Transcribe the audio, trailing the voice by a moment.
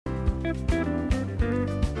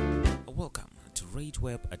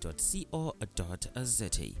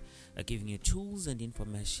tradeweb.co.za, giving you tools and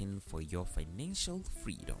information for your financial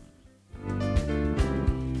freedom.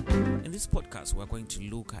 In this podcast, we're going to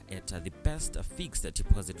look at the best fixed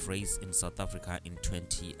deposit rates in South Africa in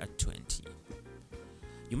 2020.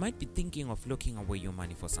 You might be thinking of locking away your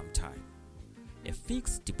money for some time. A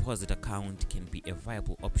fixed deposit account can be a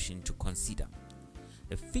viable option to consider.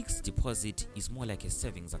 A fixed deposit is more like a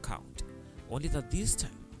savings account, only that this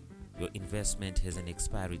time your investment has an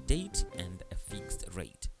expiry date and a fixed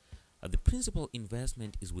rate. The principal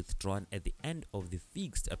investment is withdrawn at the end of the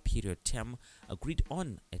fixed period term agreed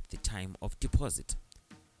on at the time of deposit.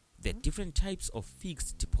 There are different types of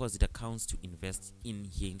fixed deposit accounts to invest in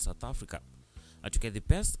here in South Africa. To get the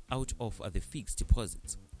best out of the fixed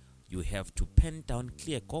deposits, you have to pen down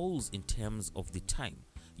clear goals in terms of the time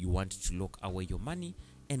you want to lock away your money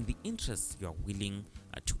and the interest you are willing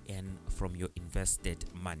to earn from your invested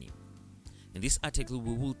money. In this article,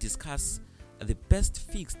 we will discuss the best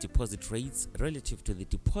fixed deposit rates relative to the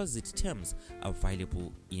deposit terms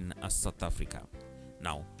available in South Africa.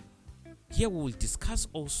 Now, here we will discuss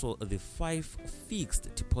also the 5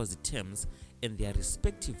 fixed deposit terms and their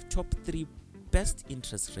respective top 3 best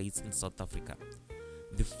interest rates in South Africa.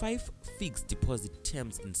 The 5 fixed deposit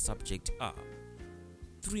terms in subject are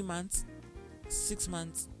 3 months, 6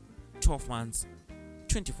 months, 12 months,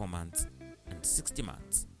 24 months, and 60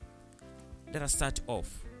 months. Let us start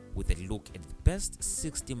off with a look at the best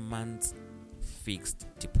 60 months fixed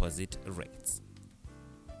deposit rates.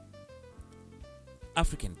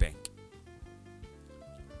 African Bank.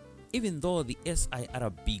 Even though the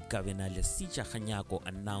SIRB Governor Lesetja Kganyago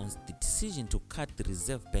announced the decision to cut the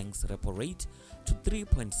Reserve Bank's repo rate to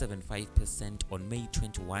 3.75% on May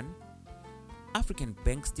 21, African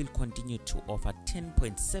Bank still continued to offer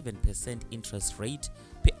 10.7% interest rate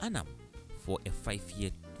per annum for a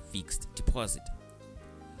 5-year fixed deposit.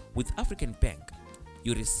 With African Bank,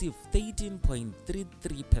 you receive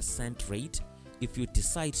 13.33% rate if you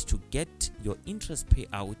decide to get your interest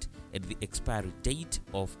payout at the expiry date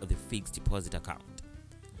of the fixed deposit account.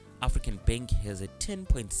 African Bank has a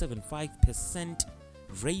 10.75%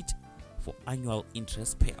 rate for annual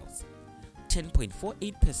interest payouts,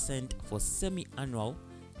 10.48% for semi-annual,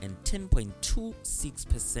 and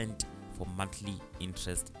 10.26% for monthly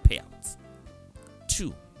interest payouts.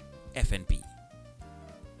 2. FNB.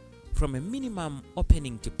 From a minimum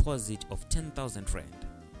opening deposit of 10,000 Rand,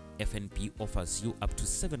 FNB offers you up to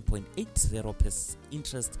 7.80%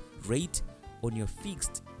 interest rate on your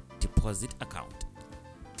fixed deposit account.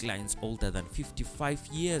 Clients older than 55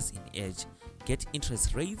 years in age get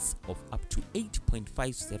interest rates of up to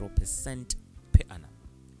 8.50% per annum.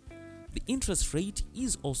 The interest rate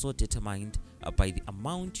is also determined by the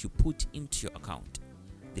amount you put into your account.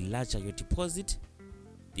 The larger your deposit,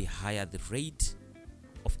 the higher the rate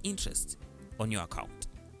of interest on your account.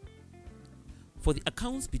 For the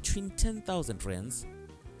accounts between 10,000 rands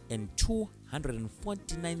and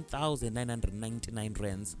 249,999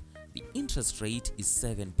 rands, the interest rate is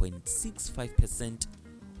 7.65%,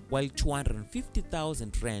 while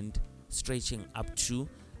 250,000 rand stretching up to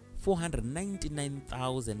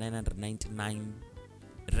 499,999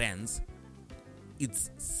 rands, it's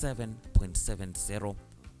 7.70.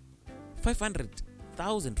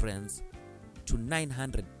 500,000 rands to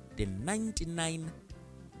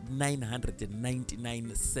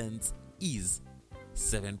 999 cents is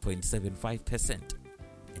 7.75%,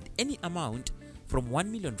 and any amount from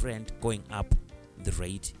 1 million rand going up, the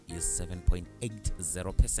rate is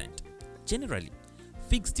 7.80%. Generally,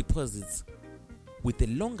 fixed deposits with a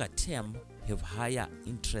longer term have higher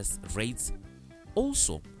interest rates.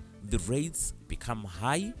 Also, the rates become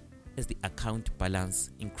high as the account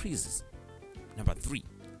balance increases. Number 3,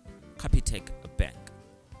 Capitec Bank.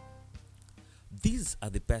 These are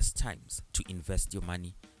the best times to invest your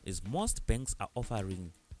money, as most banks are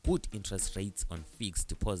offering good interest rates on fixed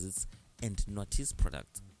deposits and notice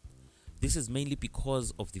products. This is mainly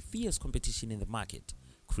because of the fierce competition in the market,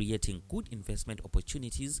 creating good investment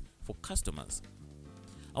opportunities for customers.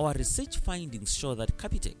 Our research findings show that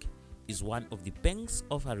Capitec is one of the banks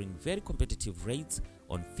offering very competitive rates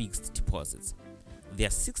on fixed deposits. Their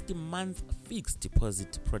 60-month fixed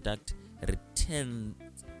deposit product returns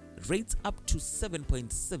rates up to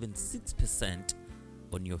 7.76%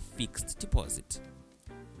 on your fixed deposit.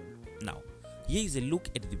 Now, here is a look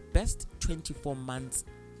at the best 24 months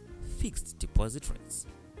fixed deposit rates.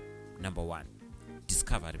 Number 1,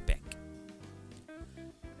 Discovery Bank.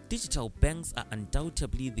 Digital banks are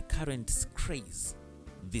undoubtedly the current craze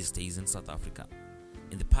these days in South Africa.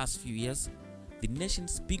 In the past few years, the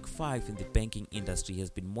nation's big five in the banking industry has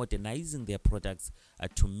been modernizing their products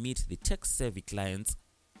to meet the tech-savvy clients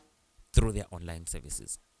through their online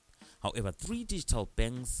services. However, three digital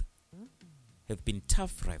banks have been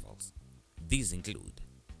tough rivals. These include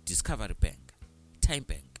Discovery Bank, Time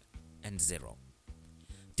Bank, and Zero.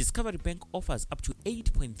 Discovery Bank offers up to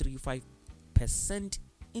 8.35%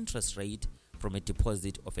 interest rate from a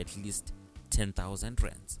deposit of at least 10,000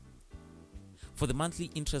 rands. For the monthly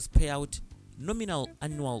interest payout, nominal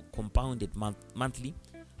annual compounded monthly,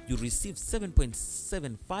 you receive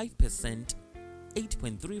 7.75%,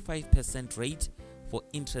 8.35% rate for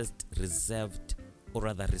interest reserved or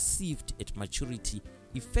rather received at maturity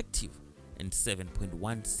effective, and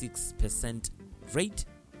 7.16% rate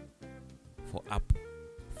for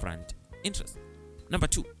upfront interest. Number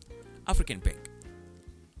 2, African Bank.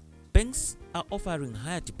 Banks are offering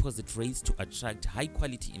higher deposit rates to attract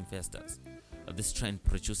high-quality investors. This trend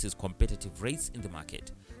produces competitive rates in the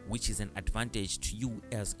market, which is an advantage to you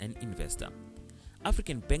as an investor.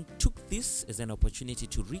 African Bank took this as an opportunity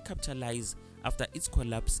to recapitalize after its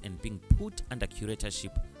collapse and being put under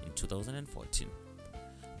curatorship in 2014.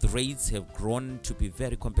 The rates have grown to be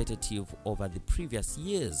very competitive over the previous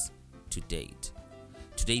years to date.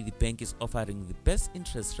 Today, the bank is offering the best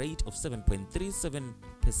interest rate of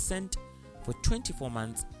 7.37% for 24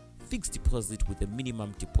 months fixed deposit with a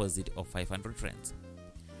minimum deposit of 500 rands.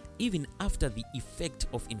 Even after the effect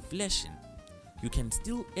of inflation, you can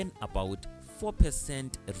still earn about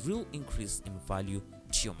 4% real increase in value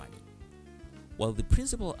to your money. While the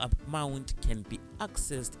principal amount can be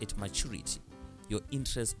accessed at maturity, your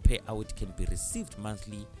interest payout can be received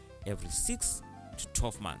monthly every 6 to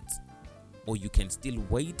 12 months, or you can still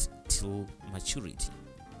wait till maturity.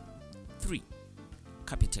 3.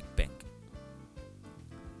 Capitec Bank.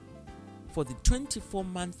 For the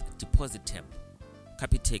 24-month deposit term,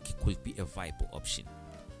 Capitec could be a viable option.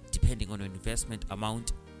 Depending on your investment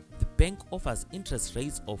amount, the bank offers interest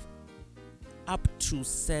rates of up to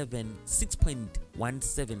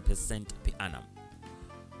 6.17% per annum.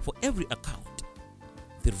 For every account,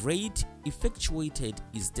 the rate effectuated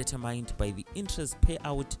is determined by the interest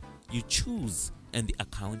payout you choose and the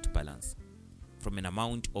account balance. From an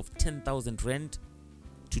amount of 10,000 rand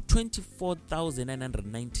to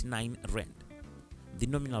 24,999 rand. The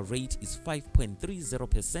nominal rate is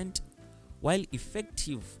 5.30%, while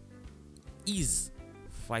effective is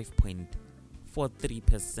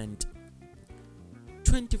 5.43%.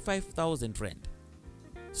 25,000 rand,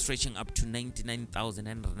 stretching up to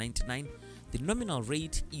 99,999. The nominal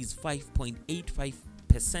rate is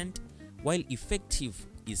 5.85%, while effective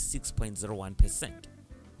is 6.01%.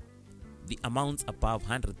 The amounts above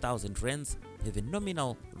 100,000 rands have a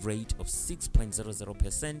nominal rate of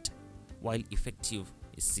 6.00%, while effective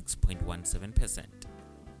is 6.17%.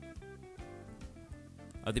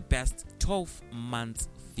 Are the best 12-month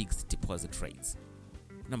fixed deposit rates.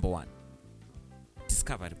 Number 1,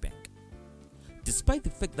 Discovery Bank. Despite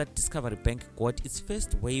the fact that Discovery Bank got its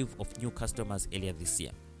first wave of new customers earlier this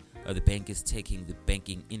year, the bank is taking the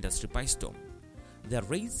banking industry by storm. Their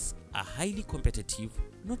rates are highly competitive,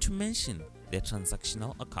 not to mention their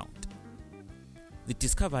transactional account. The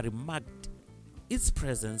Discovery marked its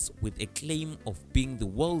presence with a claim of being the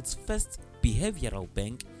world's first behavioral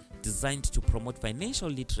bank designed to promote financial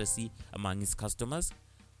literacy among its customers.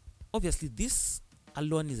 Obviously, this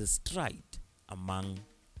alone is a stride among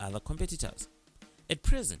other competitors. At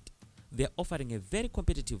present, they are offering a very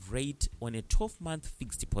competitive rate on a 12-month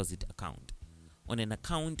fixed deposit account. On an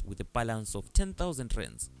account with a balance of 10,000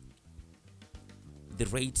 rands, the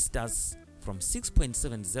rate starts from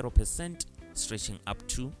 6.70%, stretching up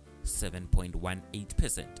to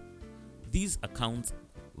 7.18%. These accounts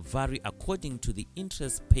vary according to the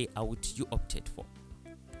interest payout you opted for.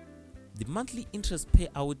 The monthly interest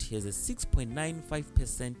payout has a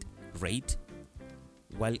 6.95% rate,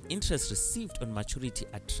 while interest received on maturity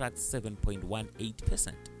attracts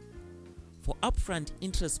 7.18%. For upfront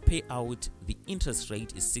interest payout, the interest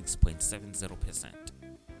rate is 6.70%.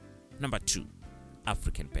 Number 2,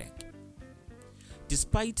 African Bank.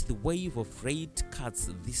 Despite the wave of rate cuts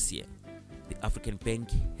this year, the African Bank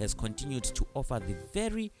has continued to offer the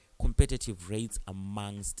very competitive rates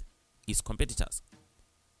amongst its competitors.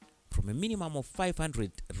 From a minimum of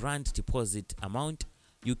 500 rand deposit amount,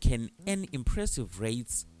 you can earn impressive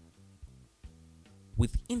rates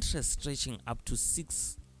with interest stretching up to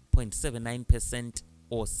 6.79%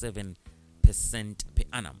 or 7% per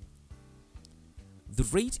annum. The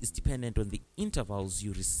rate is dependent on the intervals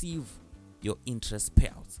you receive your interest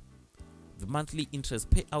payouts. The monthly interest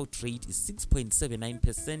payout rate is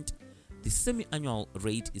 6.79%. The semi-annual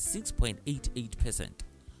rate is 6.88%.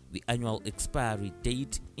 The annual expiry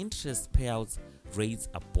date interest payouts rates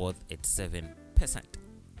are both at 7%.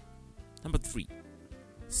 Number 3,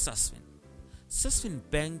 Sasfin. Sasfin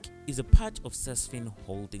Bank is a part of Sasfin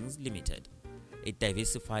Holdings Limited, a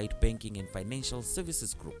diversified banking and financial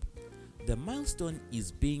services group. The milestone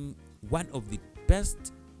is being one of the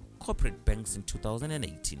best corporate banks in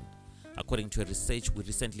 2018. According to a research we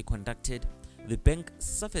recently conducted, the bank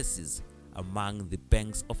surfaces among the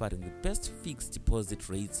banks offering the best fixed deposit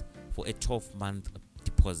rates for a 12-month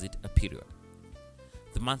deposit period.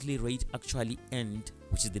 The monthly rate actually earned,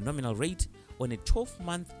 which is the nominal rate on a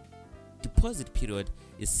 12-month deposit period,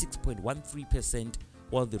 is 6.13%,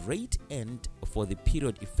 while the rate earned for the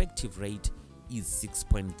period effective rate is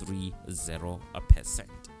 6.30%.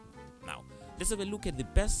 Now, let's have a look at the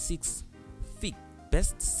best 6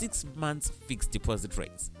 months fixed deposit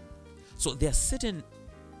rates. So there are certain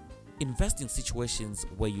investing situations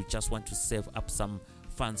where you just want to save up some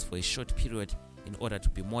funds for a short period in order to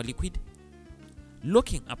be more liquid.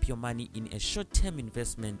 Locking up your money in a short-term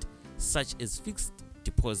investment such as fixed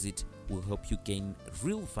deposit will help you gain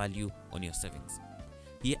real value on your savings.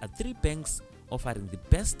 Here are 3 banks offering the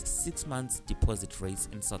best 6 months deposit rates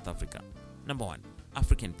in South Africa. Number 1,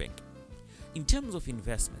 African Bank. In terms of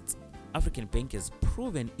investments, African Bank has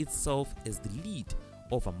proven itself as the lead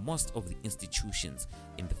over most of the institutions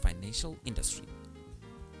in the financial industry.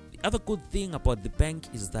 The other good thing about the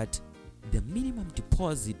bank is that the minimum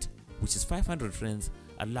deposit, which is 500 rands,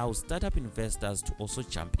 allows startup investors to also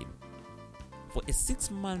jump in. For a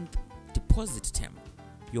 6-month deposit term,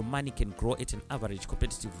 your money can grow at an average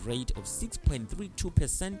competitive rate of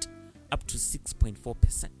 6.32% up to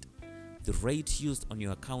 6.4%. The rate used on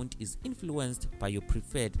your account is influenced by your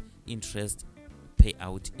preferred interest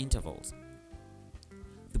payout intervals.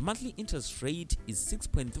 The monthly interest rate is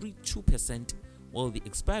 6.32%, while the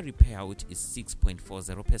expiry payout is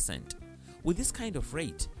 6.40%. With this kind of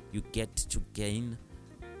rate, you get to gain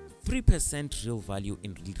 3% real value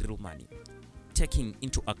in real money, taking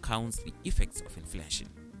into account the effects of inflation.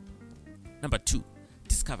 Number 2,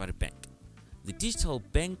 Discovery Bank. The digital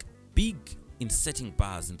bank big in setting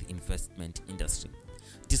bars in the investment industry.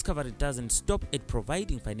 Discovery doesn't stop at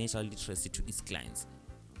providing financial literacy to its clients.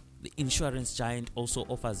 The insurance giant also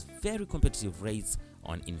offers very competitive rates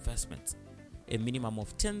on investments. A minimum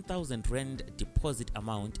of 10,000 Rand deposit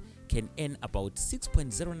amount can earn about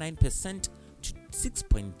 6.09% to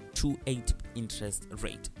 6.28% interest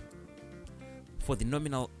rate. For the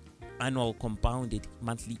nominal annual compounded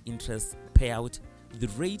monthly interest payout, the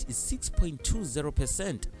rate is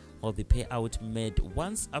 6.20%, while the payout made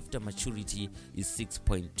once after maturity is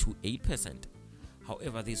 6.28%.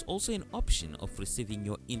 However, there is also an option of receiving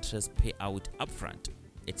your interest payout upfront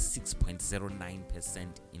at 6.09%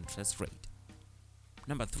 interest rate.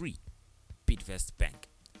 Number 3, Bidvest Bank.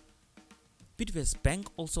 Bidvest Bank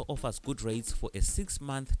also offers good rates for a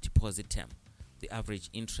 6-month deposit term. The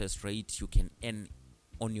average interest rate you can earn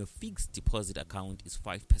on your fixed deposit account is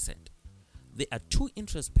 5%. There are 2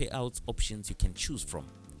 interest payouts options you can choose from: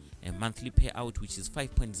 a monthly payout, which is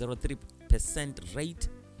 5.03% rate,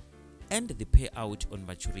 and the payout on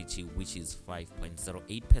maturity, which is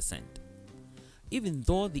 5.08%. Even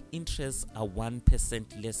though the interests are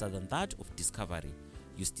 1% lesser than that of Discovery,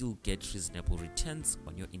 you still get reasonable returns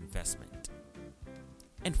on your investment.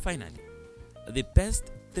 And finally, the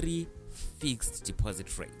best 3 fixed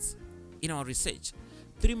deposit rates. In our research,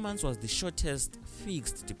 3 months was the shortest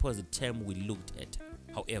fixed deposit term we looked at.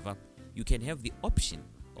 However, you can have the option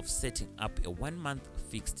of setting up a 1-month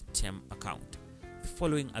fixed term account. The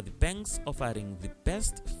following are the banks offering the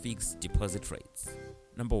best fixed deposit rates.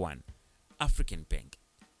 Number 1, African Bank.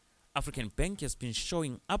 African Bank has been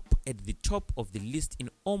showing up at the top of the list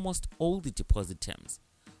in almost all the deposit terms,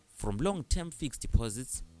 from long-term fixed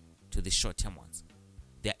deposits to the short-term ones.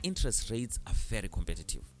 Their interest rates are very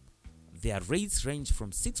competitive. Their rates range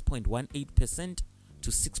from 6.18%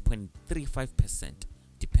 to 6.35%,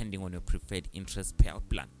 depending on your preferred interest payout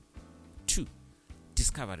plan. 2,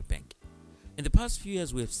 Discovery Bank. In the past few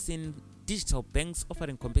years, we have seen digital banks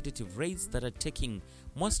offering competitive rates that are taking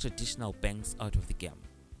most traditional banks out of the game.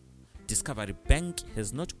 Discovery Bank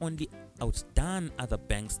has not only outdone other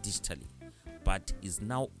banks digitally, but is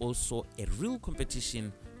now also a real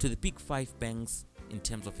competition to the big 5 banks in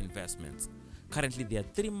terms of investments. Currently, their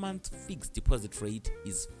 3-month fixed deposit rate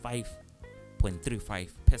is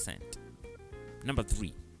 5.35%. Number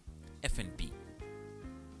 3, FNB.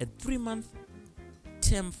 A 3-month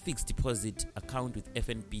term fixed deposit account with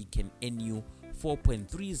FNB can earn you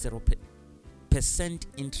 4.30%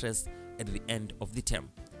 interest at the end of the term.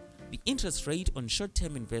 The interest rate on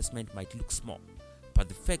short-term investment might look small, but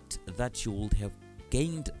the fact that you will have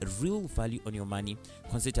gained real value on your money,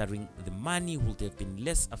 considering the money would have been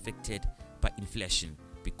less affected by inflation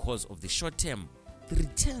because of the short term. The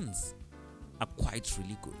returns are quite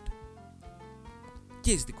really good.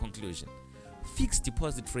 Here's the conclusion. Fixed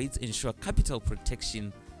deposit rates ensure capital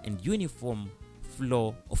protection and uniform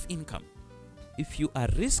flow of income. If you are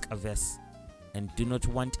risk averse and do not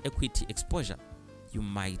want equity exposure, you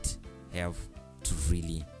might have to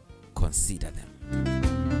really consider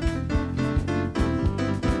them.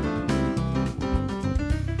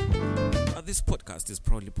 This podcast is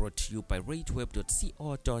proudly brought to you by rateweb.co.za,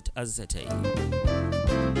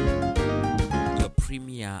 your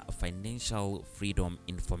premier financial freedom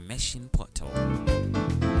information portal,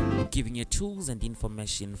 giving you tools and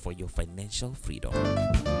information for your financial freedom.